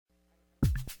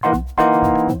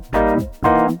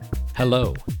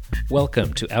Hello.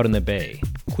 Welcome to Out in the Bay,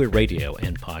 queer radio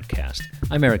and podcast.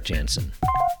 I'm Eric Jansen.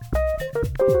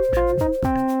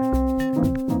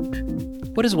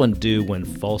 What does one do when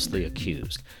falsely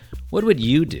accused? What would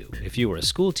you do if you were a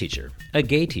school teacher, a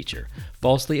gay teacher,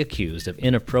 falsely accused of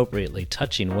inappropriately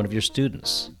touching one of your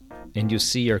students, and you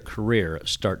see your career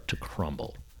start to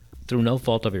crumble through no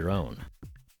fault of your own?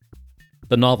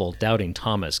 The novel Doubting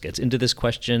Thomas gets into this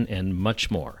question and much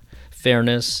more.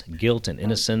 Fairness, guilt and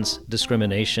innocence,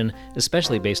 discrimination,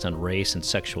 especially based on race and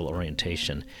sexual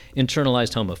orientation,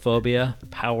 internalized homophobia,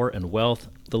 power and wealth,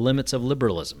 the limits of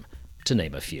liberalism, to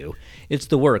name a few. It's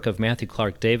the work of Matthew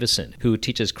Clark Davison, who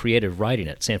teaches creative writing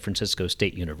at San Francisco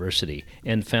State University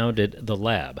and founded The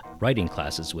Lab, writing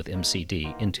classes with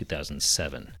MCD, in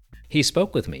 2007. He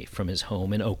spoke with me from his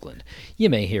home in Oakland. You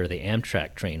may hear the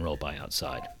Amtrak train roll by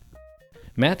outside.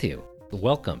 Matthew,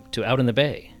 welcome to Out in the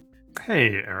Bay.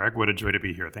 Hey, Eric. What a joy to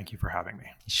be here. Thank you for having me.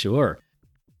 Sure.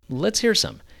 Let's hear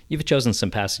some. You've chosen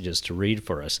some passages to read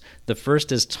for us. The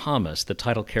first is Thomas, the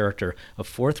title character, a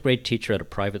fourth grade teacher at a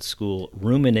private school,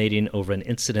 ruminating over an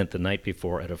incident the night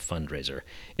before at a fundraiser.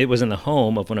 It was in the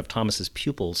home of one of Thomas's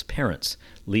pupils' parents,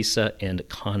 Lisa and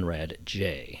Conrad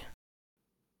J.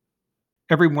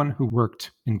 Everyone who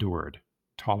worked endured,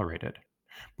 tolerated.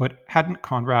 But hadn't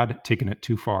Conrad taken it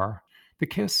too far? The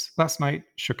kiss last night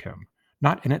shook him,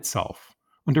 not in itself.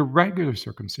 Under regular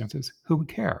circumstances, who would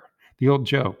care? The old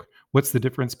joke, what's the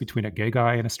difference between a gay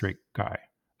guy and a straight guy?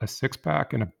 A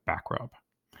six-pack and a back rub.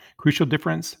 Crucial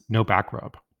difference, no back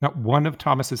rub. Not one of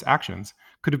Thomas's actions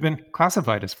could have been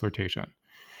classified as flirtation.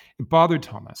 It bothered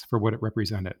Thomas for what it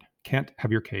represented. Can't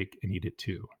have your cake and eat it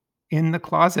too. In the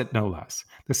closet, no less.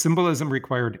 The symbolism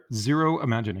required zero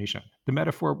imagination. The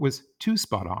metaphor was too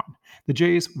spot on. The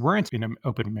Jays weren't in an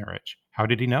open marriage. How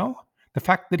did he know? The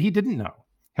fact that he didn't know.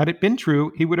 Had it been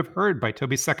true, he would have heard by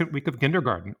Toby's second week of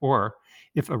kindergarten, or,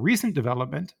 if a recent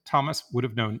development, Thomas would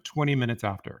have known 20 minutes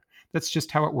after. That's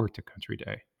just how it worked at Country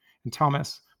Day. And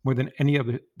Thomas, more than any of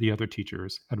the other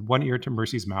teachers, had one ear to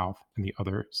Mercy's mouth and the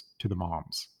others to the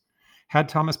mom's. Had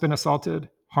Thomas been assaulted,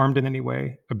 harmed in any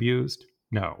way, abused?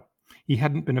 No. He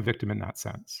hadn't been a victim in that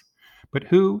sense. But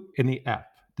who in the F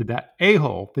did that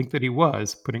a-hole think that he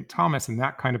was, putting Thomas in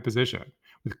that kind of position,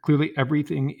 with clearly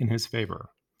everything in his favor?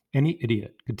 Any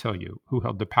idiot could tell you who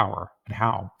held the power and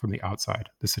how, from the outside,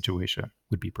 the situation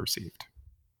would be perceived.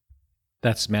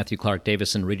 That's Matthew Clark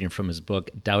Davison reading from his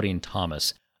book, Doubting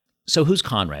Thomas. So who's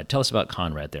Conrad? Tell us about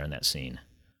Conrad there in that scene.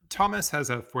 Thomas has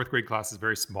a fourth grade class, is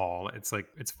very small. It's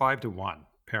 5-1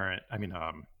 parent.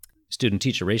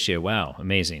 Student-teacher ratio, wow,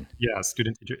 amazing. Yeah,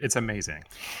 student-teacher, it's amazing.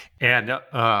 And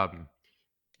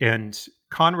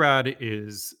Conrad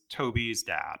is Toby's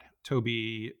dad.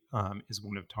 Toby is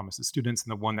one of Thomas's students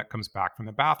and the one that comes back from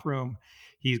the bathroom.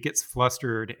 He gets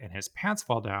flustered and his pants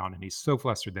fall down, and he's so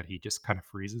flustered that he just kind of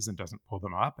freezes and doesn't pull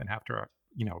them up. And after a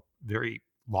very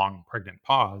long pregnant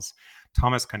pause,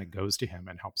 Thomas kind of goes to him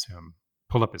and helps him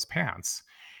pull up his pants.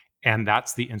 And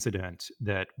that's the incident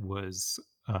that was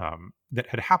that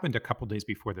had happened a couple days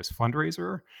before this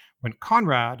fundraiser, when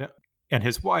Conrad and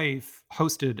his wife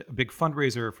hosted a big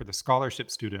fundraiser for the scholarship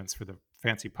students for the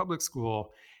fancy public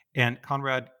school. And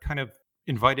Conrad kind of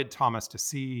invited Thomas to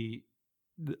see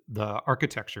the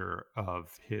architecture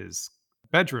of his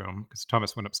bedroom, because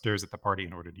Thomas went upstairs at the party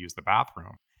in order to use the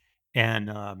bathroom,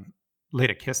 and laid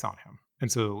a kiss on him.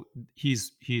 And so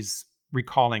he's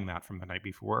recalling that from the night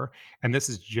before. And this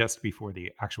is just before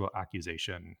the actual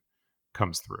accusation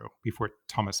comes through, before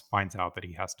Thomas finds out that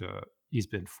he's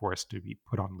been forced to be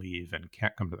put on leave and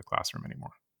can't come to the classroom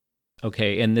anymore.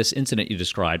 Okay, and this incident you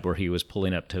described where he was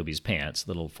pulling up Toby's pants,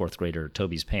 little fourth grader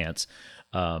Toby's pants,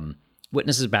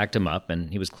 witnesses backed him up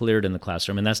and he was cleared in the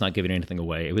classroom, and that's not giving anything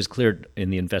away. It was cleared in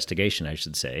the investigation, I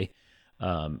should say,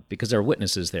 because there are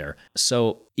witnesses there.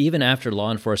 So even after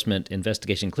law enforcement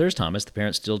investigation clears Thomas, the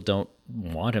parents still don't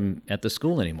want him at the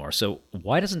school anymore. So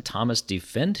why doesn't Thomas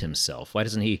defend himself? Why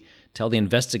doesn't he tell the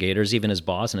investigators, even his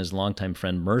boss and his longtime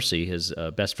friend Mercy, his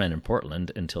best friend in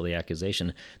Portland until the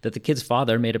accusation, that the kid's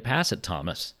father made a pass at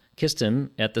Thomas, kissed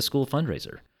him at the school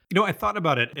fundraiser? I thought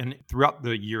about it, and throughout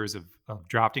the years of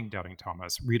drafting Doubting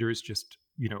Thomas, readers just,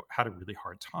 had a really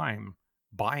hard time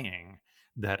buying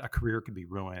that a career could be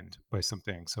ruined by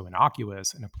something so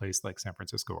innocuous in a place like San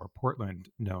Francisco or Portland,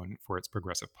 known for its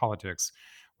progressive politics,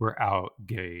 where out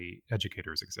gay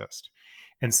educators exist.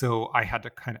 And so I had to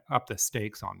kind of up the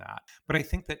stakes on that. But I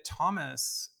think that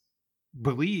Thomas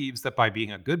believes that by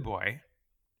being a good boy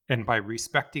and by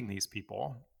respecting these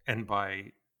people and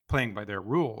by playing by their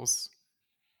rules,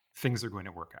 things are going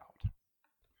to work out.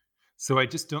 So I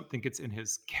just don't think it's in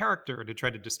his character to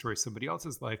try to destroy somebody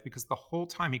else's life, because the whole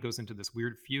time he goes into this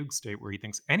weird fugue state where he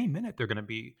thinks any minute they're going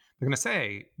to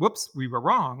say, "Whoops, we were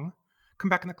wrong. Come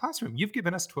back in the classroom. You've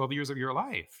given us 12 years of your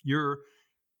life. You're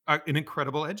an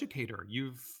incredible educator.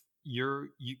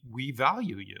 We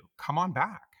value you. Come on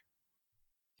back."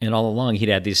 And all along, he'd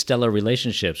had these stellar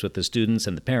relationships with the students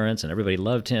and the parents, and everybody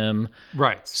loved him.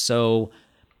 Right. So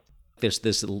there's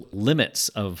this limits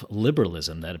of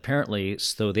liberalism that apparently,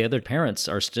 so the other parents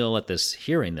are still at this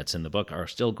hearing that's in the book, are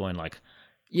still going like,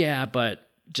 yeah,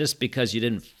 but just because you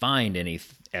didn't find any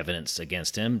evidence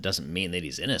against him doesn't mean that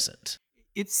he's innocent.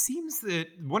 It seems that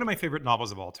one of my favorite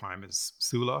novels of all time is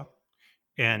Sula,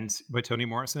 and by Toni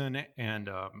Morrison. And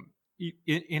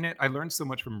in it, I learned so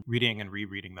much from reading and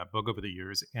rereading that book over the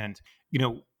years. And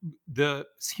the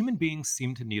human beings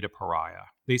seem to need a pariah.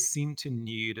 They seem to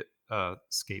need a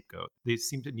scapegoat. They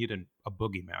seem to need a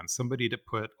boogeyman, somebody to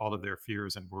put all of their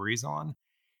fears and worries on.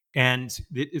 And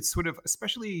it's sort of,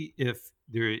 especially if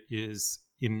there is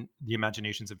in the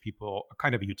imaginations of people a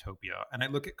kind of utopia. And I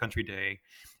look at Country Day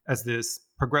as this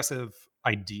progressive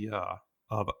idea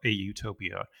of a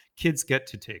utopia. Kids get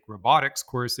to take robotics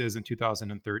courses in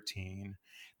 2013.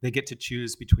 They get to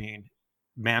choose between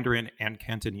Mandarin and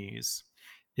Cantonese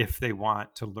if they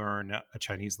want to learn a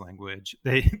Chinese language.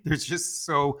 There's just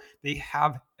so they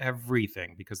have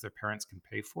everything because their parents can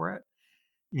pay for it,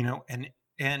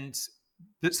 and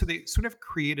so they sort of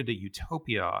created a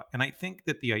utopia. And I think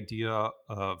that the idea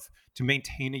of to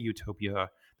maintain a utopia,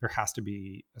 there has to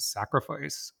be a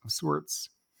sacrifice of sorts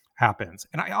happens.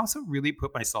 And I also really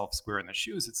put myself square in the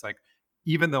shoes. It's like,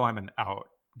 even though I'm an out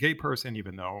gay person,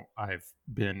 even though I've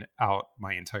been out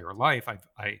my entire life,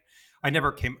 I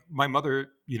never came. My mother,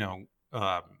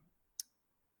 I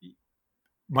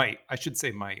should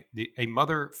say a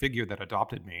mother figure that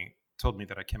adopted me told me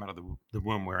that I came out of the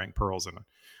womb wearing pearls and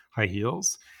high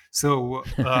heels. So,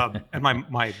 and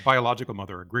my biological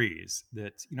mother agrees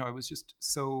that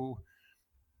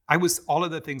I was all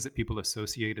of the things that people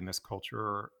associate in this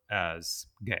culture as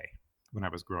gay when I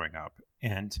was growing up,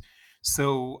 and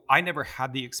so I never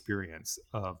had the experience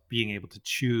of being able to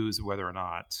choose whether or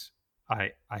not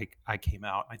I came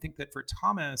out. I think that for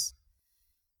Thomas,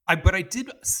 but I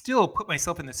did still put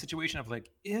myself in the situation of like,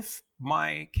 if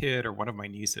my kid or one of my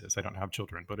nieces, I don't have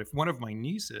children, but if one of my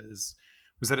nieces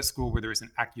was at a school where there was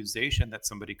an accusation that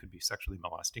somebody could be sexually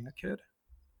molesting a kid,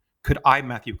 could I,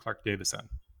 Matthew Clark Davison,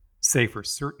 say for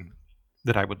certain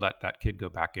that I would let that kid go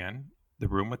back in the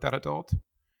room with that adult?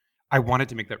 I wanted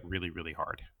to make that really, really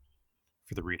hard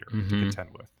for the reader to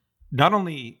contend with. Not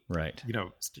only, right,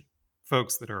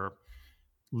 folks that are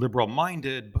liberal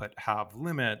minded but have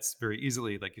limits very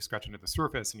easily, like you scratch under the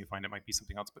surface and you find it might be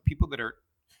something else, but people that are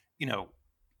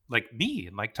like me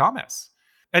and like Thomas,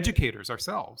 educators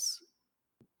ourselves.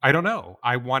 I don't know,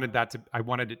 I wanted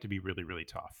it to be really, really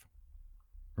tough.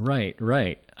 Right.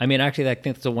 I mean, actually, I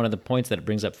think that's one of the points that it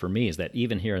brings up for me is that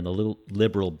even here in the little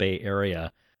liberal Bay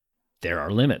Area, there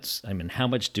are limits. I mean, how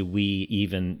much do we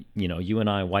even, you and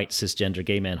I, white cisgender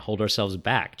gay men, hold ourselves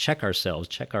back, check ourselves,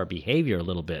 check our behavior a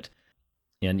little bit?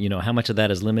 And, how much of that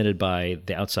is limited by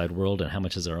the outside world and how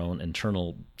much is our own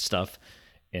internal stuff?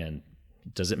 And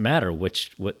does it matter what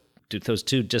do those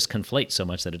two just conflate so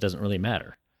much that it doesn't really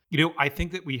matter? I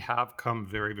think that we have come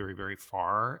very, very, very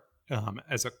far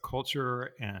as a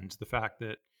culture, and the fact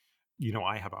that,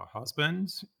 I have a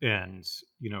husband, and,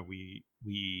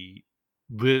 we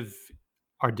live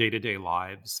our day-to-day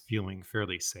lives feeling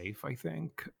fairly safe, I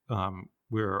think.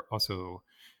 We're also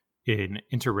an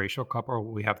interracial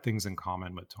couple. We have things in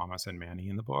common with Thomas and Manny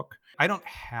in the book. I don't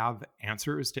have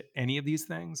answers to any of these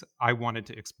things. I wanted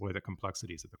to explore the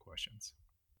complexities of the questions.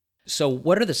 So,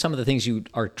 what are some of the things you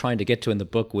are trying to get to in the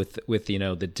book with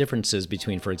the differences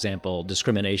between, for example,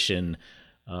 discrimination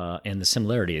and the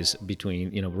similarities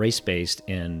between race-based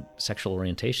and sexual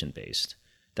orientation-based?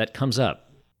 That comes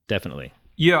up definitely.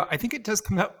 Yeah, I think it does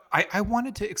come up. I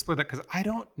wanted to explore that because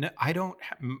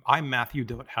I, Matthew,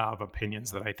 don't have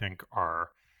opinions that I think are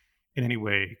in any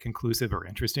way conclusive or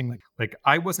interesting. Like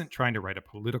I wasn't trying to write a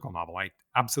political novel. I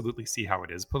absolutely see how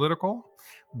it is political,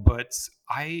 but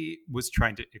I was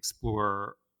trying to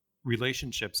explore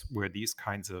relationships where these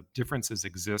kinds of differences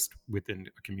exist within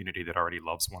a community that already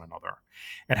loves one another,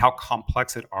 and how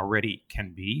complex it already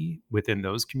can be within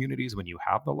those communities when you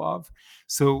have the love.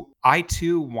 So I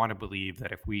too want to believe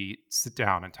that if we sit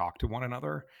down and talk to one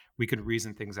another, we can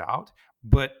reason things out.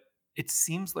 But it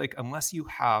seems like unless you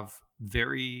have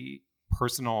very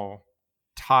personal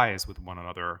ties with one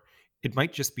another, it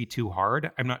might just be too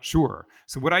hard. I'm not sure.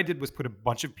 So what I did was put a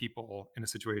bunch of people in a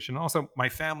situation. Also, my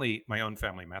family, my own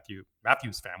family,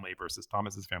 Matthew's family versus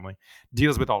Thomas's family,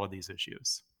 deals with all of these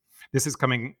issues. This is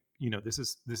coming, this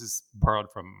is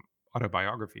borrowed from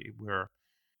autobiography, where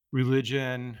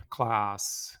religion,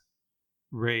 class,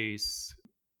 race,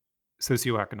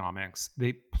 socioeconomics,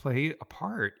 they play a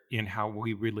part in how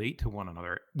we relate to one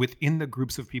another within the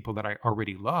groups of people that I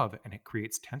already love, and it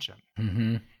creates tension.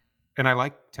 Mm-hmm. And I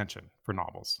like tension for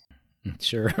novels.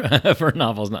 Sure. For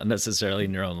novels, not necessarily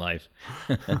in your own life.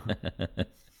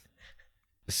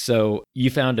 So you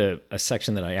found a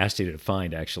section that I asked you to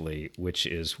find, actually, which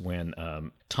is when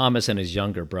Thomas and his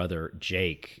younger brother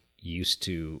Jake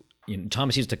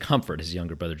Thomas used to comfort his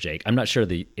younger brother Jake. I'm not sure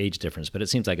the age difference, but it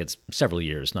seems like it's several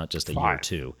years, not just a year or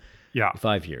two. Yeah.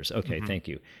 5 years. Okay, Thank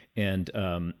you. And,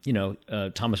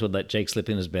 Thomas would let Jake sleep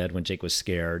in his bed when Jake was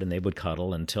scared, and they would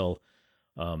cuddle until,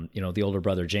 the older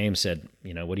brother James said,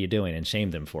 what are you doing? And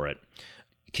shamed him for it.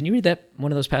 Can you read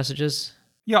one of those passages?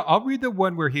 Yeah, I'll read the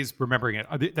one where he's remembering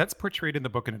it. That's portrayed in the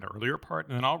book in an earlier part,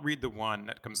 and then I'll read the one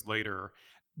that comes later.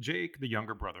 Jake, the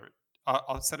younger brother,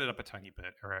 I'll set it up a tiny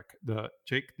bit, Eric.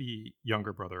 Jake, the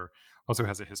younger brother, also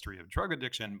has a history of drug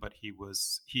addiction, but he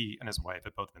and his wife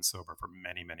had both been sober for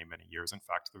many, many, many years. In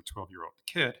fact, their 12-year-old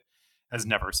kid has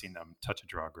never seen them touch a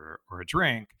drug or a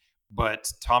drink.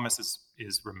 But Thomas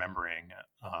is remembering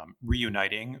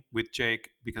reuniting with Jake,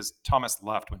 because Thomas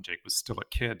left when Jake was still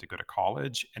a kid to go to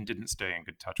college and didn't stay in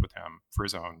good touch with him for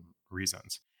his own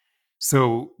reasons.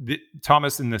 So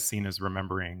Thomas in this scene is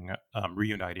remembering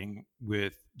reuniting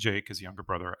with Jake, his younger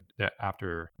brother,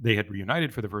 after they had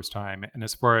reunited for the first time. And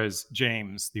as far as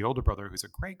James, the older brother, who's a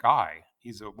great guy,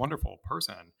 he's a wonderful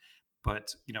person,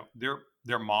 but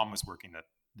their mom was working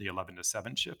the 11 to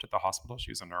 7 shift at the hospital.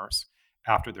 She was a nurse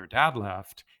after their dad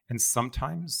left. And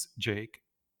sometimes Jake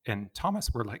and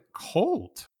Thomas were like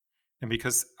cold. And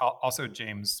because also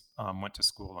James went to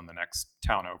school in the next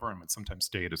town over and would sometimes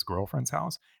stay at his girlfriend's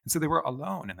house. And so they were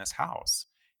alone in this house,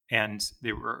 and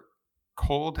they were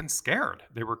cold and scared.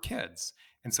 They were kids.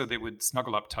 And so they would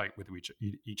snuggle up tight with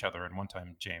each other. And one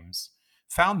time James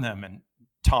found them, and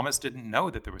Thomas didn't know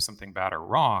that there was something bad or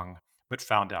wrong, but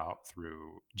found out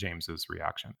through James's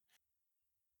reaction.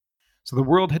 So the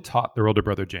world had taught their older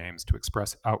brother James to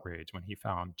express outrage when he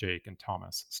found Jake and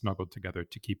Thomas snuggled together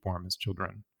to keep warm as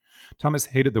children. Thomas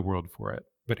hated the world for it,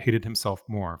 but hated himself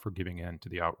more for giving in to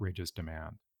the outrageous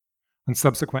demand. On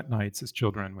subsequent nights as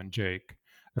children, when Jake,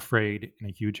 afraid in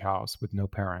a huge house with no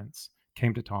parents,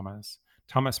 came to Thomas,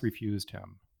 Thomas refused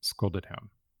him, scolded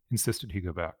him, insisted he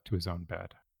go back to his own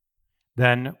bed.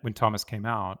 Then, when Thomas came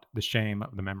out, the shame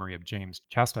of the memory of James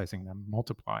chastising them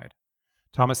multiplied.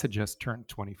 Thomas had just turned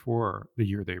 24 the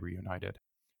year they reunited,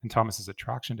 and Thomas's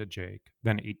attraction to Jake,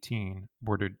 then 18,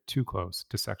 bordered too close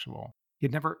to sexual. He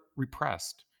had never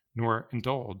repressed nor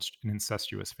indulged in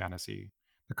incestuous fantasy,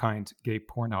 the kind gay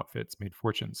porn outfits made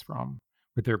fortunes from,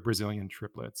 with their Brazilian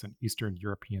triplets and Eastern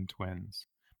European twins.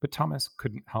 But Thomas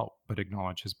couldn't help but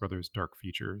acknowledge his brother's dark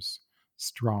features,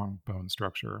 strong bone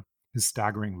structure, his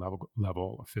staggering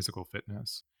level of physical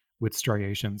fitness, with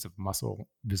striations of muscle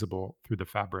visible through the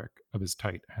fabric of his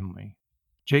tight Henley.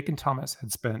 Jake and Thomas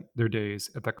had spent their days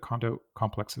at the condo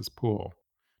complex's pool.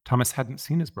 Thomas hadn't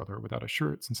seen his brother without a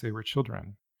shirt since they were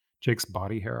children. Jake's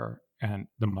body hair and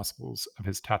the muscles of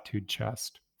his tattooed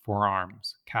chest,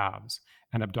 forearms, calves,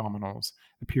 and abdominals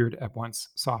appeared at once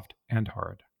soft and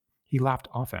hard. He laughed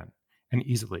often and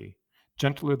easily,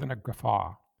 gentler than a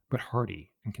guffaw, but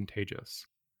hearty and contagious.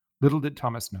 Little did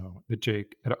Thomas know that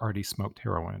Jake had already smoked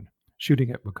heroin. Shooting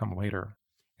it would come later,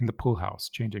 in the pool house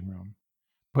changing room,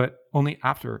 but only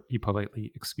after he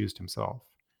politely excused himself.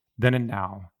 Then and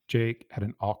now, Jake had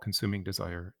an all-consuming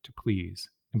desire to please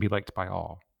and be liked by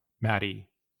all. Maddie,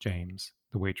 James,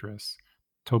 the waitress,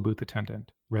 toll booth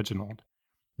attendant, Reginald,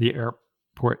 the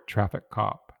airport traffic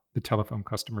cop, the telephone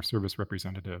customer service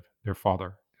representative, their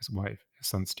father, his wife, his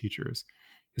son's teachers,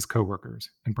 his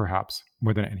coworkers, and perhaps,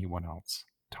 more than anyone else,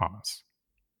 Thomas.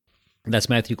 That's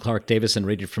Matthew Clark Davison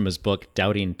reading from his book,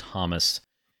 Doubting Thomas.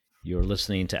 You're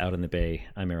listening to Out in the Bay.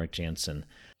 I'm Eric Jansen.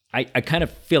 I kind of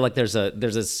feel like there's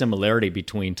a similarity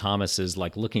between Thomas's,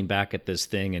 like, looking back at this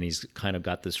thing, and he's kind of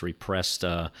got this repressed,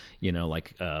 I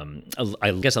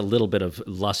guess a little bit of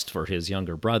lust for his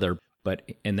younger brother,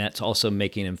 and that's also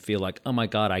making him feel like, oh my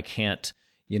God, I can't,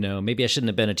 maybe I shouldn't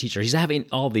have been a teacher. He's having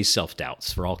all these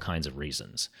self-doubts for all kinds of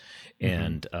reasons.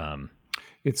 And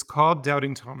it's called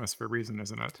Doubting Thomas for a reason,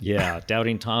 isn't it? Yeah,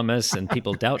 Doubting Thomas, and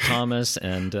people doubt Thomas,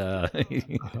 and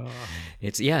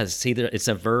it's either it's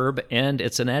a verb and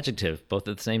it's an adjective, both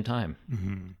at the same time.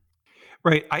 Mm-hmm.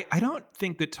 Right. I don't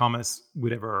think that Thomas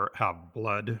would ever have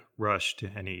blood rush to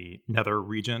any nether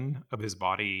region of his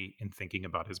body in thinking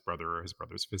about his brother or his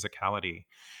brother's physicality.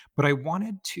 But I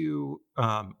wanted to,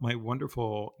 my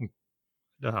wonderful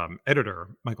editor,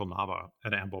 Michael Nava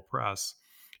at Anvil Press.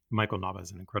 Michael Nava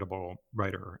is an incredible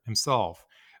writer himself.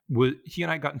 He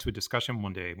and I got into a discussion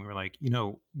one day, and we were like,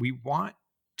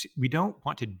 we don't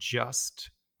want to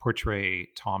just portray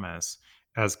Thomas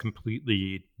as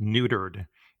completely neutered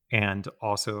and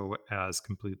also as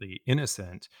completely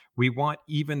innocent. We want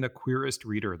even the queerest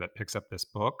reader that picks up this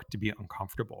book to be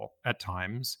uncomfortable at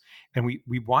times, and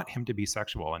we want him to be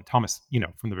sexual. And Thomas,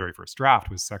 from the very first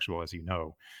draft, was sexual, as you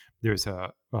know. There's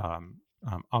a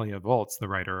Alia Volz, the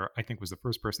writer, I think was the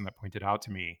first person that pointed out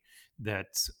to me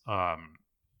that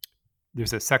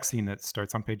there's a sex scene that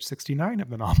starts on page 69 of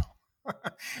the novel.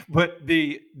 But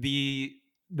the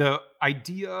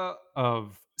idea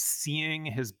of seeing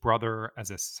his brother as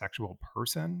a sexual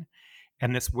person,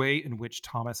 and this way in which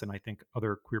Thomas and I think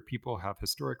other queer people have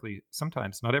historically,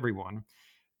 sometimes not everyone,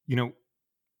 you know,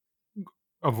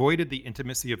 avoided the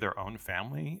intimacy of their own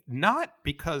family, not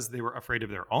because they were afraid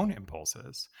of their own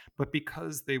impulses, but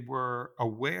because they were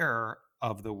aware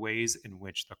of the ways in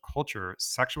which the culture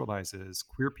sexualizes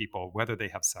queer people, whether they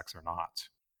have sex or not.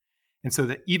 And so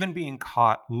that even being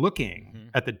caught looking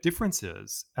Mhm. at the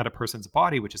differences at a person's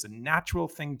body, which is a natural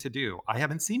thing to do. I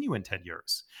haven't seen you in 10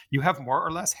 years. You have more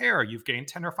or less hair. You've gained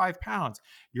 10 or 5 pounds.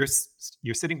 You're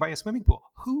sitting by a swimming pool.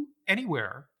 Who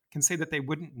anywhere can say that they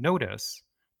wouldn't notice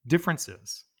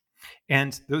differences?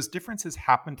 And those differences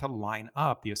happen to line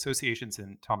up. The associations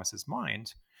in Thomas's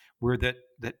mind were that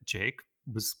Jake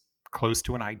was close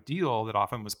to an ideal that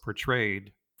often was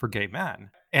portrayed for gay men.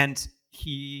 And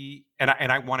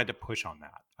I wanted to push on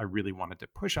that. I really wanted to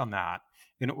push on that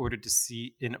in order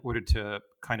to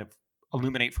kind of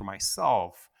illuminate for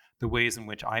myself the ways in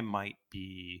which I might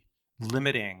be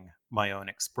limiting my own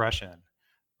expression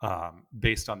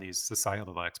based on these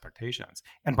societal expectations.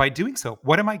 And by doing so,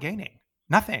 what am I gaining?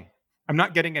 Nothing. I'm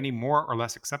not getting any more or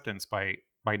less acceptance by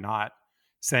not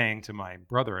saying to my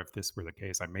brother, if this were the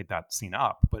case, I made that scene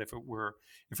up. But if it were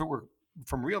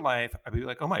from real life, I'd be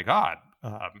like, oh my god.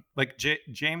 Like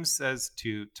James says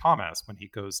to Thomas when he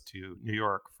goes to New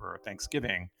York for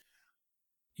Thanksgiving,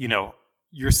 you know,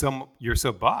 you're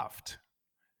so buffed.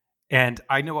 And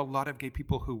I know a lot of gay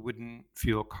people who wouldn't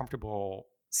feel comfortable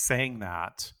saying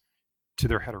that to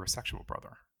their heterosexual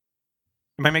brother.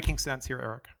 Am I making sense here,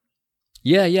 Eric?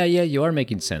 Yeah, yeah, yeah. You are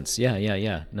making sense. Yeah, yeah,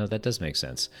 yeah. No, that does make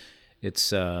sense.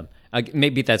 It's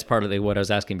maybe that's part of what I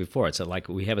was asking before. It's like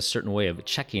we have a certain way of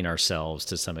checking ourselves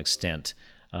to some extent,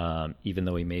 even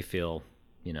though we may feel,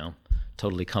 you know,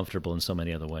 totally comfortable in so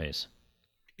many other ways.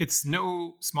 It's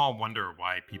no small wonder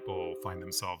why people find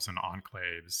themselves in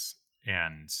enclaves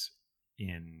and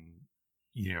in,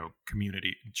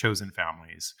 community chosen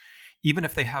families. Even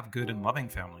if they have good and loving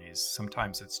families,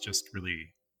 sometimes it's just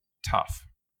really tough.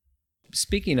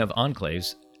 Speaking of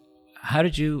enclaves, why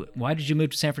did you move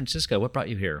to San Francisco? What brought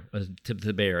you here? To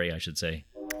the Bay Area, I should say.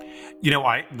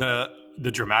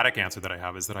 The dramatic answer that I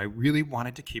have is that I really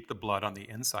wanted to keep the blood on the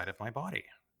inside of my body.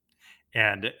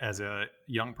 And as a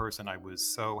young person, I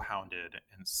was so hounded.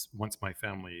 And once my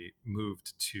family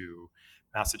moved to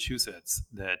Massachusetts,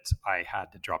 that I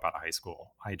had to drop out of high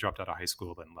school. I dropped out of high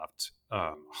school, then left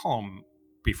home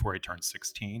before I turned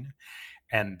 16.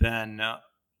 And then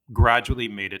gradually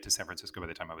made it to San Francisco by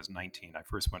the time I was 19. I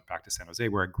first went back to San Jose,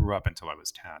 where I grew up until I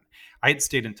was 10. I had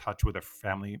stayed in touch with a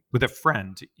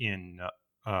friend in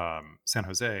San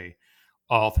Jose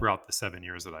all throughout the 7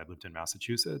 years that I lived in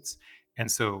Massachusetts.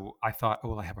 And so I thought, oh,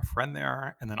 well, I have a friend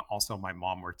there. And then also my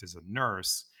mom worked as a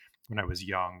nurse when I was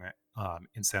young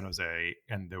in San Jose.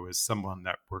 And there was someone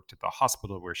that worked at the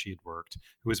hospital where she had worked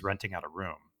who was renting out a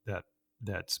room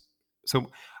so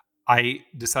I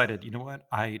decided, you know what?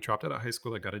 I dropped out of high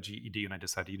school. I got a GED and I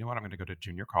decided, you know what? I'm going to go to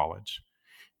junior college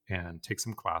and take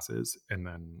some classes and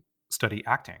then study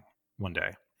acting one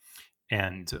day.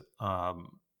 And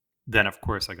then, of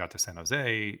course, I got to San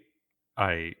Jose.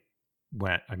 I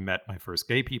I met my first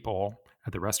gay people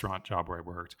at the restaurant job where I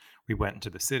worked. We went into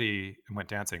the city and went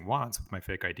dancing once with my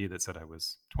fake ID that said I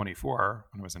was 24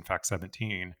 when I was in fact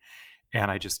 17. And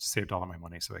I just saved all of my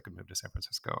money so I could move to San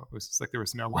Francisco. It was just like there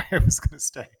was no way I was going to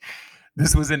stay.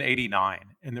 This was in '89,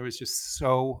 and there was just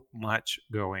so much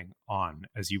going on,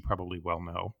 as you probably well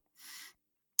know.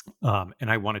 And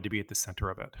I wanted to be at the center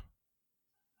of it.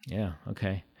 Yeah.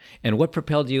 Okay. And what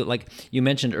propelled you? Like you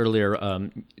mentioned earlier,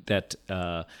 that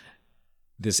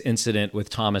this incident with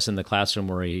Thomas in the classroom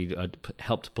where he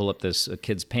helped pull up this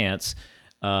kid's pants.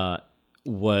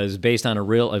 was based on a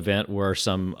real event where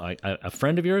a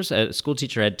friend of yours, a school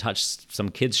teacher, had touched some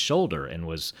kid's shoulder and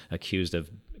was accused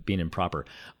of being improper.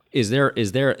 Is there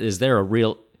a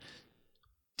real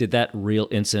Did that real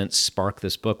incident spark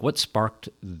this book? What sparked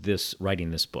this writing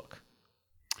this book?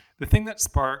 The thing that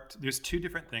sparked, there's two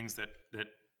different things that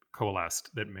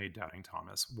coalesced that made Doubting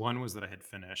Thomas. One was that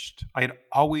I had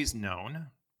always known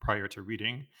prior to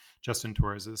reading Justin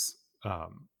Torres's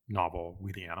novel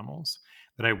We the Animals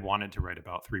that I wanted to write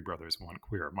about three brothers, one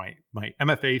queer. My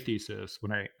MFA thesis,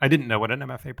 when I didn't know what an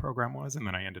MFA program was, and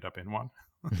then I ended up in one.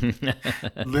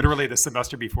 Literally the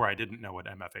semester before, I didn't know what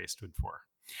MFA stood for.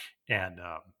 And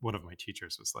one of my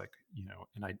teachers was like,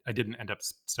 and I didn't end up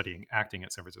studying acting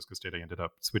at San Francisco State. I ended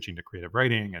up switching to creative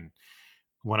writing. And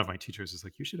one of my teachers was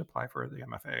like, you should apply for the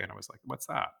MFA. And I was like, what's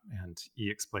that? And he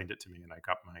explained it to me, and I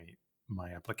got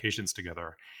my applications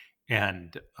together.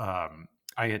 And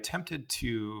I attempted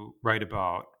to write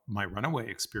about my runaway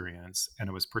experience, and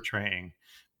it was portraying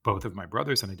both of my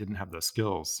brothers, and I didn't have the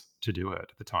skills to do it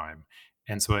at the time.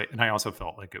 And so, I also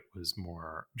felt like it was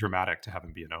more dramatic to have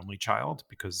him be an only child,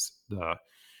 because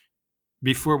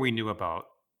before we knew about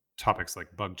topics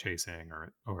like bug chasing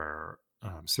or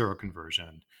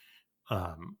seroconversion,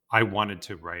 I wanted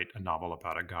to write a novel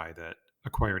about a guy that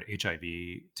acquired HIV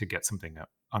to get something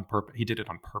on purpose. He did it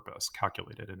on purpose,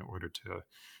 calculated in order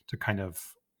to kind of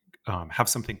have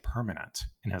something permanent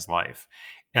in his life.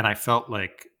 And I felt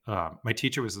like my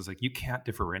teacher was like, you can't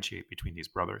differentiate between these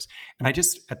brothers. And I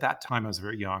just, at that time, I was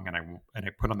very young, and I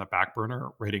put on the back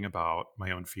burner writing about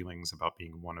my own feelings about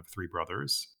being one of three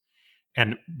brothers.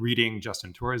 And reading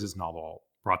Justin Torres's novel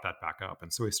brought that back up.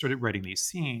 And so I started writing these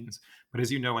scenes. But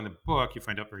as you know, in the book, you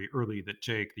find out very early that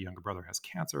Jake, the younger brother, has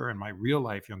cancer. And my real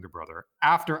life younger brother,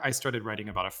 after I started writing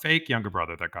about a fake younger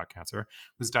brother that got cancer,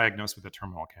 was diagnosed with a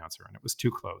terminal cancer. And it was too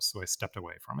close. So I stepped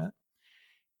away from it.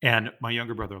 And my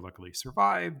younger brother luckily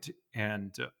survived.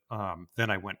 And then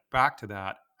I went back to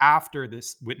that after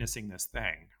witnessing this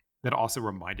thing that also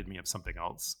reminded me of something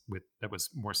else that was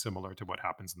more similar to what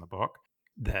happens in the book,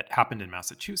 that happened in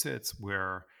Massachusetts,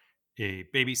 where a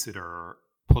babysitter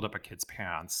pulled up a kid's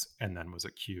pants and then was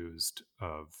accused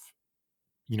of,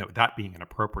 that being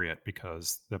inappropriate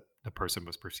because the person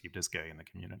was perceived as gay in the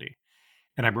community.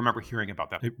 And I remember hearing about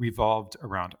that. It revolved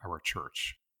around our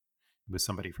church. It was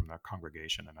somebody from the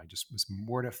congregation, and I just was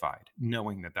mortified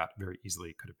knowing that very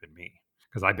easily could have been me,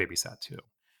 because I babysat too.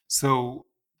 So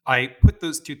I put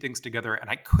those two things together, and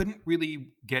I couldn't really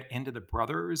get into the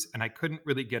brothers, and I couldn't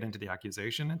really get into the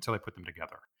accusation until I put them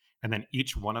together. And then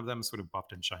each one of them sort of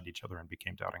buffed and shined each other and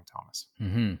became Doubting Thomas.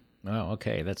 Mm-hmm. Oh,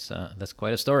 okay. That's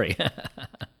quite a story.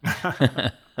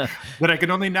 That I can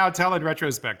only now tell in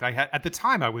retrospect. At the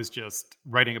time, I was just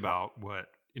writing about what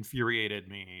infuriated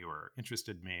me or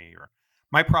interested me. Or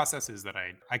my process is that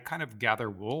I kind of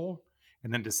gather wool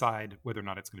and then decide whether or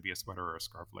not it's going to be a sweater or a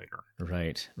scarf later.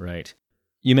 Right.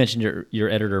 You mentioned your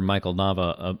editor, Michael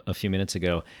Nava, a few minutes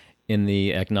ago. In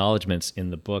the acknowledgments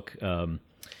in the book,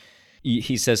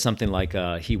 he says something like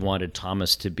he wanted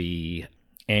Thomas to be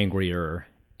angrier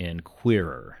and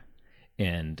queerer.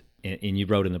 And you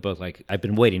wrote in the book, like, I've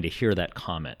been waiting to hear that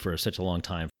comment for such a long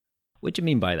time. What do you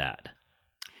mean by that?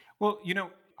 Well,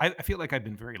 I feel like I've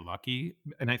been very lucky.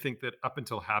 And I think that up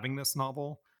until having this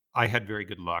novel, I had very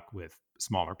good luck with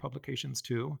smaller publications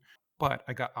too. But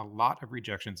I got a lot of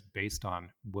rejections based on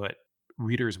what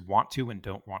readers want to and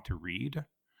don't want to read,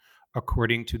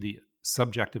 according to the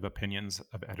subjective opinions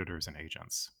of editors and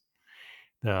agents,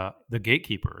 the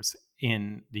gatekeepers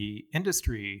in the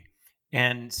industry.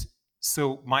 And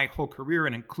so my whole career,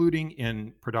 and including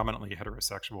in predominantly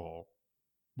heterosexual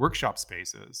workshop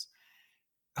spaces,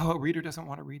 a reader doesn't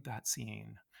want to read that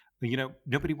scene.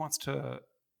 Nobody wants to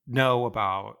know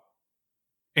about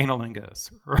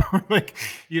analingus or like,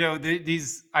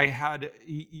 these, I had,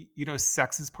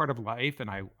 sex is part of life. And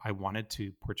I wanted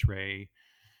to portray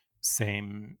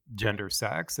same gender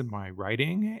sex in my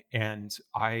writing. And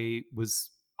I was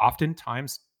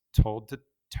oftentimes told to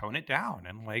tone it down.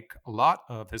 And like a lot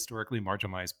of historically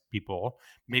marginalized people,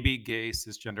 maybe gay,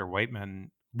 cisgender white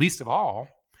men, least of all,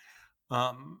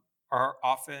 are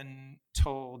often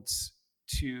told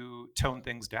to tone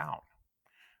things down.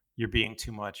 You're being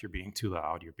too much, you're being too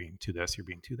loud, you're being too this, you're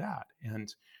being too that.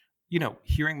 And,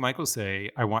 hearing Michael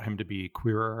say, I want him to be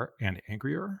queerer and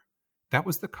angrier, that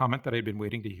was the comment that I'd been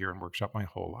waiting to hear in workshop my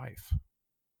whole life.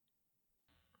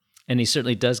 And he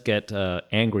certainly does get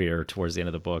angrier towards the end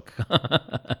of the book.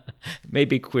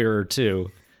 Maybe queerer too.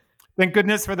 Thank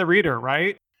goodness for the reader,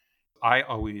 right? I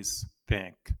always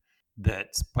think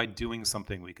that by doing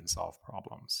something, we can solve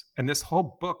problems. And this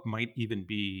whole book might even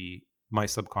be my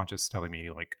subconscious telling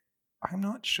me, like, I'm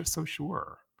not so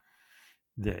sure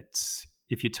that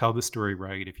if you tell the story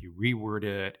right, if you reword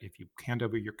it, if you hand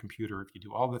over your computer, if you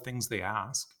do all the things they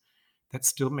ask, that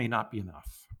still may not be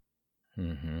enough.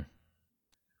 Mm-hmm.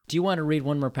 Do you want to read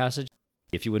one more passage?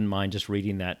 If you wouldn't mind just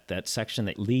reading that section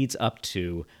that leads up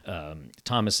to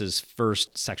Thomas's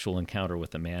first sexual encounter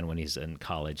with a man when he's in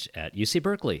college at UC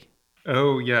Berkeley.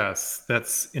 Oh, yes.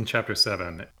 That's in chapter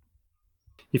 7.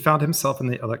 He found himself in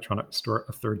the electronics store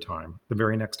a third time, the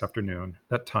very next afternoon,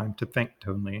 that time to thank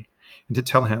Tony and to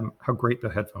tell him how great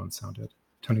the headphones sounded.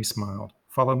 Tony smiled.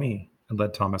 "Follow me," and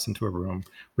led Thomas into a room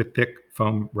with thick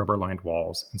foam rubber-lined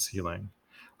walls and ceiling.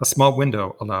 A small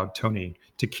window allowed Tony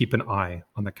to keep an eye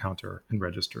on the counter and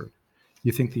registered.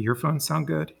 "You think the earphones sound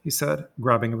good?" he said,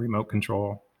 grabbing a remote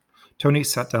control. Tony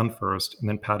sat down first and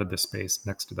then patted the space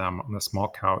next to them on the small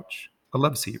couch. A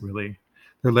love seat, really.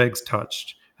 Their legs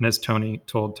touched, and as Tony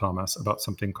told Thomas about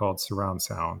something called surround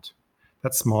sound,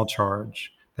 that small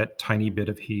charge, that tiny bit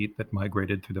of heat that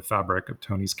migrated through the fabric of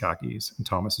Tony's khakis and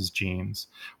Thomas's jeans,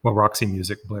 while Roxy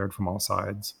music blared from all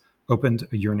sides, opened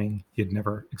a yearning he had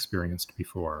never experienced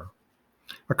before.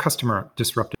 A customer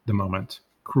disrupted the moment,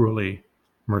 cruelly,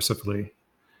 mercifully,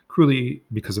 cruelly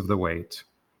because of the wait.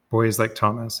 Boys like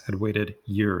Thomas had waited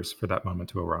years for that moment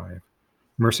to arrive.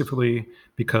 Mercifully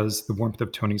because the warmth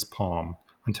of Tony's palm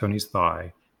on Tony's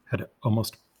thigh had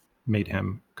almost made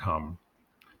him come.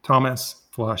 Thomas,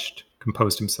 flushed,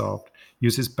 composed himself,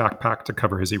 used his backpack to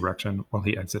cover his erection while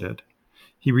he exited.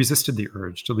 He resisted the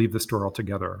urge to leave the store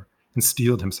altogether and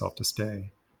steeled himself to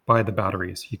stay, buy the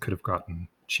batteries he could have gotten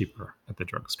cheaper at the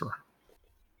drugstore.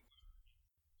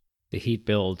 The heat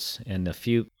builds, and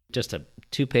just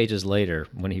 2 pages later,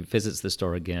 when he visits the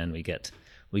store again, we get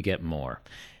more.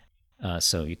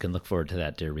 So you can look forward to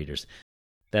that, dear readers.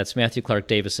 That's Matthew Clark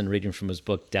Davison reading from his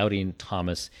book, Doubting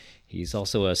Thomas. He's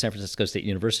also a San Francisco State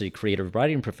University creative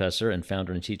writing professor and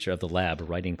founder and teacher of the lab,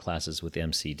 Writing Classes with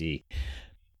MCD.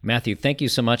 Matthew, thank you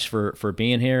so much for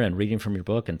being here and reading from your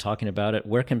book and talking about it.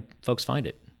 Where can folks find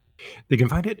it? They can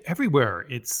find it everywhere.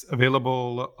 It's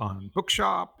available on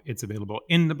Bookshop. It's available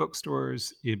in the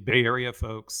bookstores. Bay Area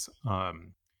folks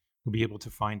will be able to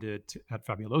find it at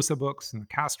Fabulosa Books in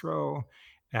Castro,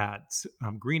 at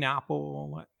Green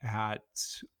Apple, at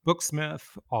Booksmith,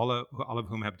 all of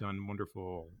whom have done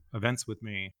wonderful events with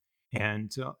me.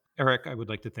 And Eric, I would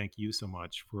like to thank you so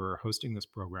much for hosting this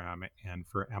program and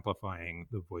for amplifying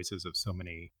the voices of so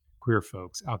many queer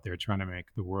folks out there trying to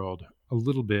make the world a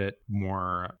little bit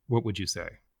more, what would you say?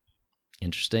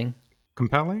 Interesting.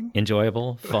 Compelling?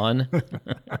 Enjoyable? Fun?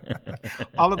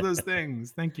 All of those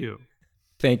things. Thank you.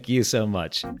 Thank you so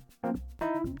much.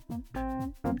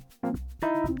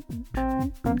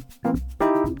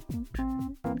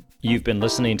 You've been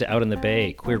listening to Out in the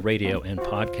Bay, queer radio and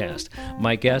podcast.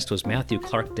 My guest was Matthew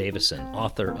Clark Davison,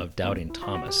 author of Doubting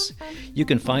Thomas. You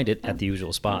can find it at the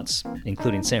usual spots,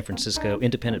 including San Francisco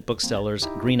independent booksellers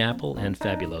Green Apple and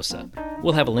Fabulosa.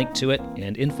 We'll have a link to it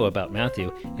and info about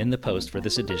Matthew in the post for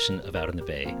this edition of Out in the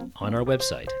Bay on our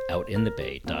website,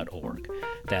 outinthebay.org.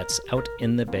 That's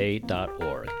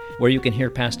outinthebay.org, where you can hear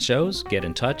past shows, get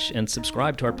in touch, and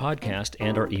subscribe to our podcast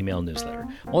and our email newsletter.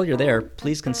 While you're there,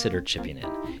 please consider chipping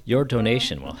in. Your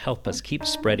donation will help us keep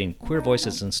spreading queer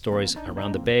voices and stories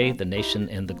around the Bay, the nation,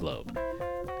 and the globe.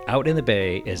 Out in the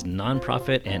Bay is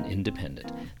nonprofit and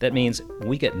independent. That means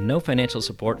we get no financial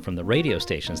support from the radio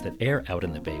stations that air Out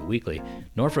in the Bay weekly,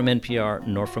 nor from NPR,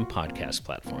 nor from podcast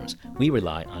platforms. We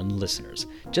rely on listeners.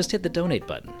 Just hit the donate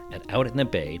button at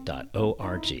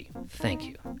outinthebay.org. Thank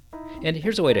you. And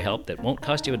here's a way to help that won't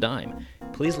cost you a dime.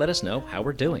 Please let us know how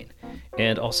we're doing,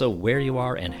 and also where you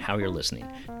are and how you're listening.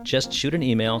 Just shoot an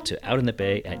email to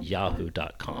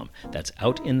outinthebay@yahoo.com. That's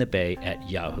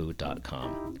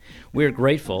outinthebay@yahoo.com. We're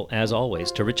grateful, as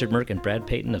always, to Richard Merck and Brad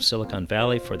Payton of Silicon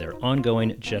Valley for their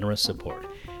ongoing generous support,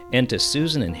 and to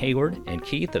Susan and Hayward and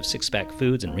Keith of Six Pack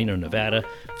Foods in Reno, Nevada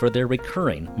for their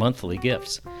recurring monthly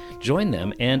gifts. Join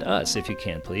them and us, if you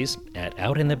can, please, at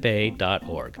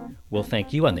outinthebay.org. We'll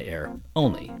thank you on the air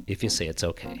only if you say it's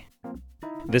okay.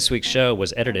 This week's show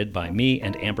was edited by me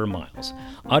and Amber Miles.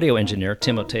 Audio engineer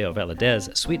Timoteo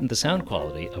Valadez sweetened the sound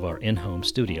quality of our in-home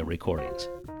studio recordings.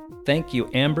 Thank you,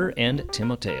 Amber and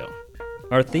Timoteo.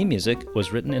 Our theme music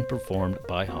was written and performed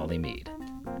by Holly Mead.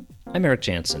 I'm Eric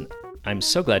Jansen. I'm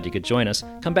so glad you could join us.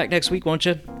 Come back next week, won't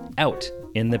you? Out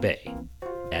in the Bay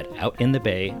at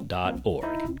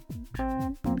outinthebay.org.